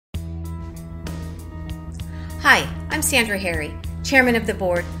Hi, I'm Sandra Harry, Chairman of the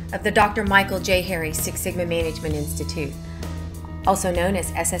Board of the Dr. Mikel J Harry Six Sigma Management Institute, also known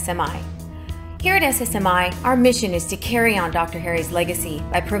as SSMI. Here at SSMI, our mission is to carry on Dr. Harry's legacy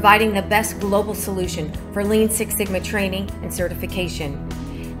by providing the best global solution for Lean Six Sigma training and certification.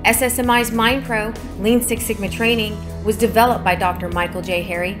 SSMI's Mindpro Lean Six Sigma training was developed by Dr. Mikel J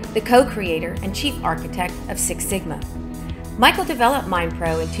Harry, the co-creator and chief architect of Six Sigma. Mikel developed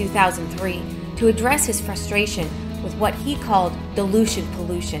Mindpro in 2003 to address his frustration with what he called dilution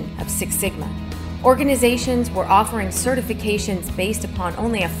pollution of Six Sigma. Organizations were offering certifications based upon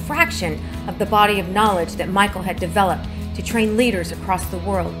only a fraction of the body of knowledge that Mikel had developed to train leaders across the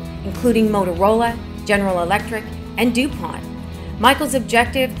world, including Motorola, General Electric, and DuPont. Mikel's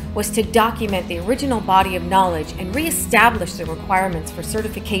objective was to document the original body of knowledge and reestablish the requirements for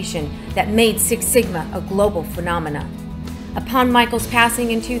certification that made Six Sigma a global phenomenon. Upon Mikel's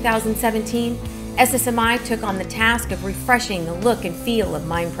passing in 2017, SSMI took on the task of refreshing the look and feel of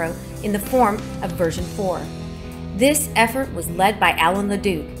Mindpro in the form of version 4. This effort was led by Alan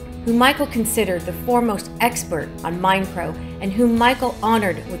Leduc, who Mikel considered the foremost expert on Mindpro and whom Mikel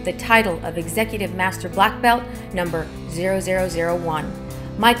honored with the title of Executive Master Black Belt number 0001.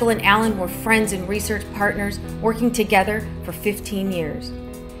 Mikel and Alan were friends and research partners working together for 15 years.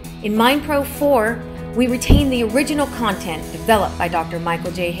 In Mindpro 4, we retain the original content developed by Dr.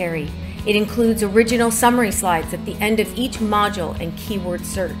 Mikel J Harry. It includes original summary slides at the end of each module and keyword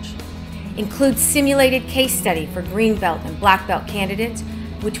search. Includes simulated case study for green belt and black belt candidates,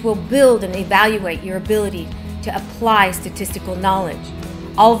 which will build and evaluate your ability to apply statistical knowledge.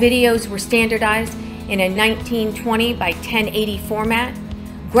 All videos were standardized in a 1920 by 1080 format.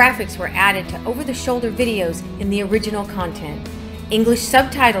 Graphics were added to over-the-shoulder videos in the original content. English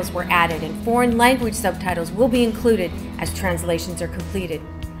subtitles were added and foreign language subtitles will be included as translations are completed.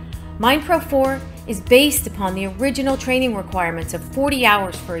 Mindpro 4 is based upon the original training requirements of 40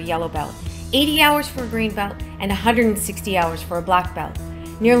 hours for a yellow belt, 80 hours for a green belt, and 160 hours for a black belt.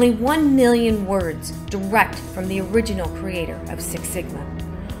 Nearly 1 million words direct from the original creator of Six Sigma.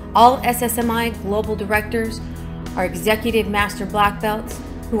 All SSMI global directors are executive master black belts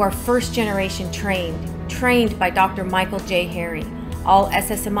who are first generation trained by Dr. Mikel J Harry. All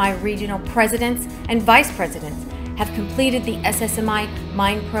SSMI regional presidents and vice presidents have completed the SSMI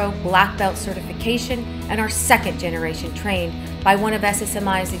Mindpro Black Belt certification and are second generation trained by one of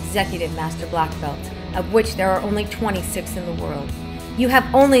SSMI's executive master black belts, of which there are only 26 in the world. You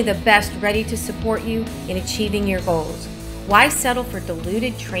have only the best ready to support you in achieving your goals. Why settle for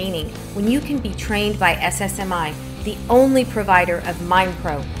diluted training when you can be trained by SSMI, the only provider of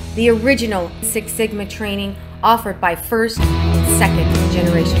Mindpro, the original Six Sigma training offered by first and second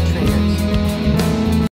generation trainers?